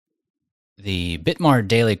The Bitmart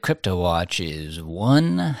Daily Crypto Watch is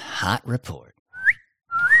one hot report.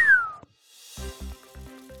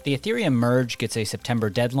 The Ethereum merge gets a September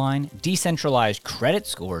deadline, decentralized credit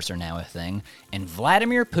scores are now a thing, and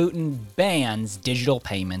Vladimir Putin bans digital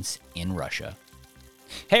payments in Russia.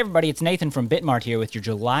 Hey everybody, it's Nathan from Bitmart here with your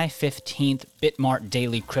July 15th Bitmart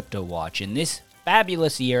Daily Crypto Watch in this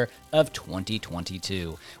fabulous year of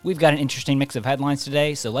 2022. We've got an interesting mix of headlines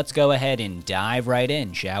today, so let's go ahead and dive right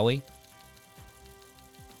in, shall we?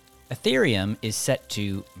 Ethereum is set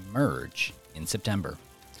to merge in September.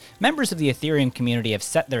 Members of the Ethereum community have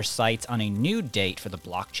set their sights on a new date for the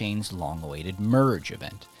blockchain's long-awaited merge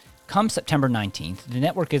event. Come September 19th, the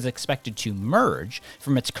network is expected to merge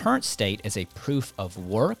from its current state as a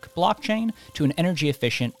proof-of-work blockchain to an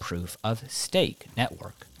energy-efficient proof-of-stake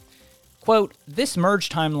network. Quote, "This merge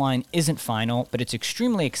timeline isn't final, but it's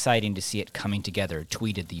extremely exciting to see it coming together,"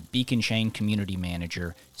 tweeted the Beacon Chain community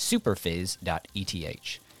manager,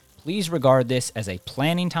 superfizz.eth. Please regard this as a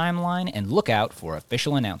planning timeline and look out for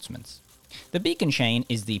official announcements. The Beacon Chain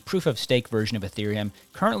is the proof-of-stake version of Ethereum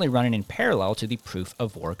currently running in parallel to the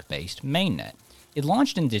proof-of-work-based mainnet. It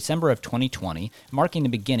launched in December of 2020, marking the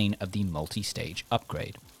beginning of the multi-stage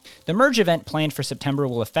upgrade. The merge event planned for September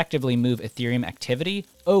will effectively move Ethereum activity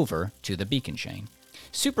over to the Beacon Chain.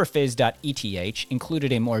 Superfizz.eth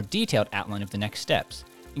included a more detailed outline of the next steps,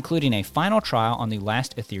 including a final trial on the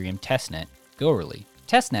last Ethereum testnet, Goerli.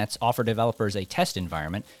 Testnets offer developers a test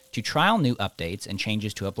environment to trial new updates and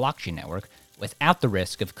changes to a blockchain network without the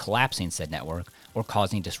risk of collapsing said network or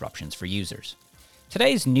causing disruptions for users.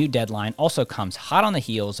 Today's new deadline also comes hot on the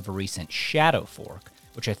heels of a recent shadow fork,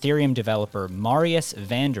 which Ethereum developer Marius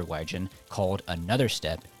van der Weyden called another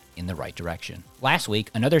step in the right direction. Last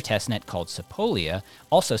week, another testnet called Sepolia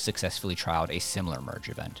also successfully trialed a similar merge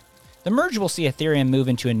event. The merge will see Ethereum move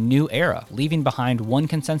into a new era, leaving behind one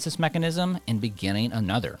consensus mechanism and beginning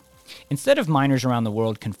another. Instead of miners around the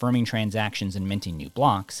world confirming transactions and minting new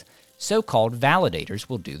blocks, so-called validators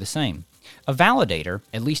will do the same. A validator,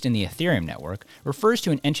 at least in the Ethereum network, refers to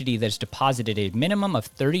an entity that has deposited a minimum of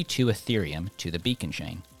 32 Ethereum to the Beacon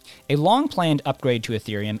Chain. A long-planned upgrade to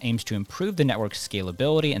Ethereum aims to improve the network's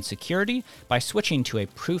scalability and security by switching to a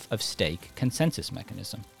proof-of-stake consensus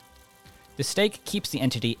mechanism. The stake keeps the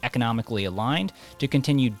entity economically aligned to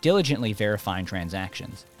continue diligently verifying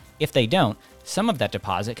transactions. If they don't, some of that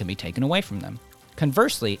deposit can be taken away from them.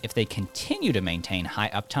 Conversely, if they continue to maintain high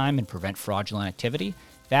uptime and prevent fraudulent activity,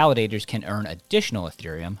 validators can earn additional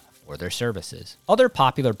Ethereum for their services. Other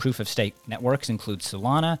popular proof-of-stake networks include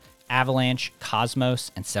Solana, Avalanche, Cosmos,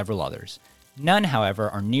 and several others. None, however,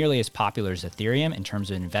 are nearly as popular as Ethereum in terms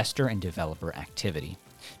of investor and developer activity.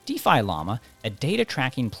 DeFi Llama, a data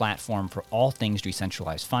tracking platform for all things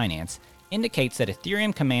decentralized finance, indicates that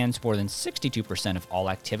Ethereum commands more than 62% of all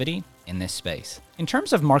activity in this space. In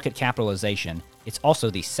terms of market capitalization, it's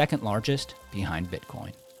also the second largest behind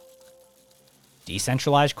Bitcoin.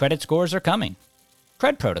 Decentralized credit scores are coming.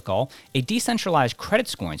 Cred Protocol, a decentralized credit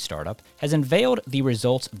scoring startup, has unveiled the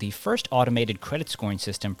results of the first automated credit scoring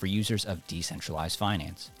system for users of decentralized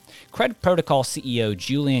finance. Cred Protocol CEO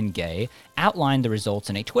Julian Gay outlined the results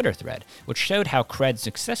in a Twitter thread, which showed how Cred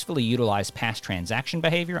successfully utilized past transaction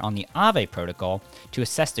behavior on the Aave protocol to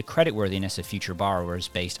assess the creditworthiness of future borrowers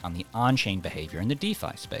based on the on-chain behavior in the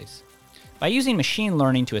DeFi space. By using machine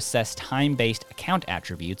learning to assess time-based account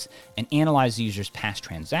attributes and analyze users' past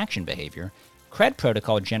transaction behavior, Cred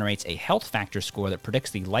Protocol generates a health factor score that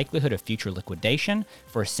predicts the likelihood of future liquidation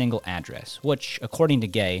for a single address, which, according to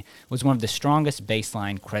Gay, was one of the strongest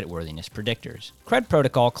baseline creditworthiness predictors. Cred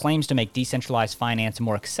Protocol claims to make decentralized finance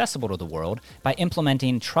more accessible to the world by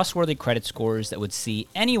implementing trustworthy credit scores that would see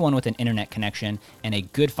anyone with an internet connection and a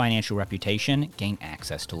good financial reputation gain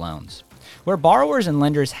access to loans. Where borrowers and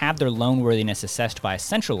lenders have their loan worthiness assessed by a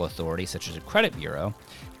central authority, such as a credit bureau,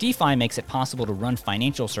 DeFi makes it possible to run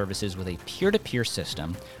financial services with a peer-to-peer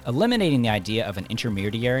system, eliminating the idea of an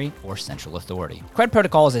intermediary or central authority. Cred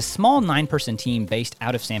Protocol is a small 9-person team based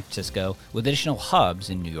out of San Francisco with additional hubs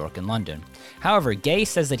in New York and London. However, Gay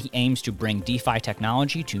says that he aims to bring DeFi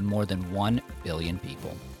technology to more than 1 billion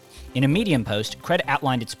people. In a Medium post, Cred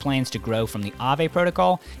outlined its plans to grow from the Aave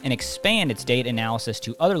protocol and expand its data analysis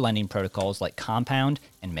to other lending protocols like Compound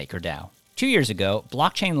and MakerDAO. 2 years ago,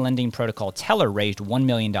 blockchain lending protocol Teller raised $1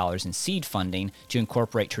 million in seed funding to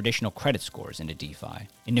incorporate traditional credit scores into DeFi.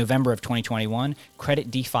 In November of 2021, Credit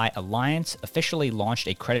DeFi Alliance officially launched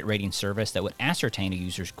a credit rating service that would ascertain a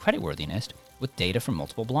user's creditworthiness with data from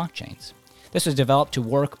multiple blockchains. This was developed to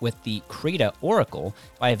work with the Krita Oracle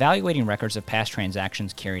by evaluating records of past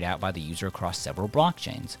transactions carried out by the user across several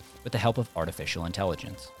blockchains with the help of artificial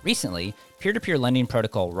intelligence. Recently, peer-to-peer lending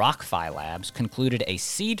protocol RockFi Labs concluded a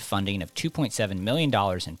seed funding of $2.7 million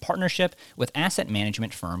in partnership with asset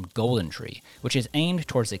management firm GoldenTree, which is aimed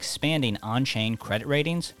towards expanding on-chain credit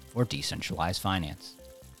ratings for decentralized finance.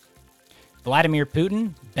 Vladimir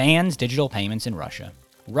Putin bans digital payments in Russia.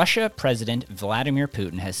 Russia President Vladimir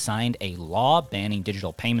Putin has signed a law banning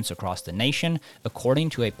digital payments across the nation, according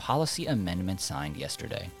to a policy amendment signed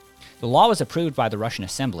yesterday. The law was approved by the Russian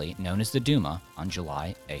Assembly, known as the Duma, on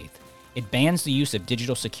July 8th. It bans the use of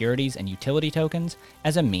digital securities and utility tokens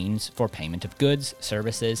as a means for payment of goods,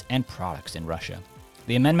 services, and products in Russia.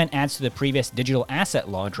 The amendment adds to the previous digital asset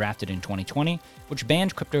law drafted in 2020, which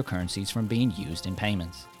banned cryptocurrencies from being used in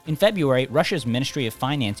payments. In February, Russia's Ministry of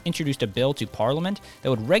Finance introduced a bill to parliament that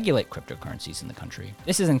would regulate cryptocurrencies in the country.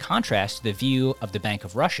 This is in contrast to the view of the Bank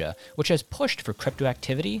of Russia, which has pushed for crypto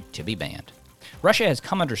activity to be banned. Russia has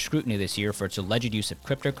come under scrutiny this year for its alleged use of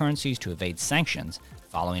cryptocurrencies to evade sanctions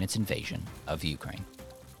following its invasion of Ukraine.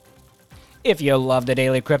 If you love the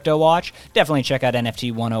Daily Crypto Watch, definitely check out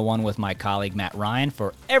NFT 101 with my colleague Matt Ryan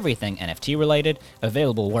for everything NFT related,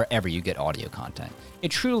 available wherever you get audio content. It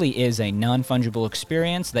truly is a non-fungible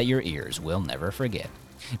experience that your ears will never forget.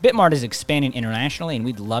 Bitmart is expanding internationally, and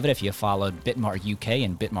we'd love it if you followed Bitmart UK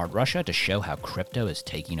and Bitmart Russia to show how crypto is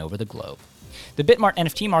taking over the globe. The Bitmart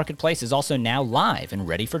NFT marketplace is also now live and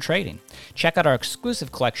ready for trading. Check out our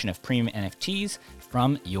exclusive collection of premium NFTs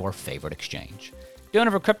from your favorite exchange. Don't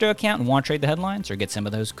have a crypto account and want to trade the headlines or get some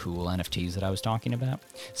of those cool NFTs that I was talking about?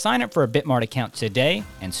 Sign up for a Bitmart account today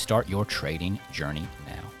and start your trading journey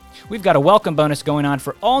now. We've got a welcome bonus going on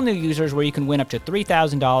for all new users where you can win up to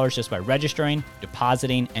 $3,000 just by registering,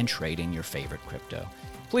 depositing, and trading your favorite crypto.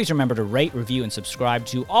 Please remember to rate, review, and subscribe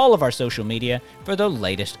to all of our social media for the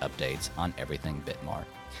latest updates on everything Bitmart.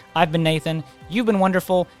 I've been Nathan, you've been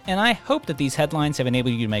wonderful, and I hope that these headlines have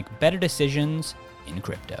enabled you to make better decisions in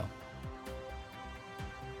crypto.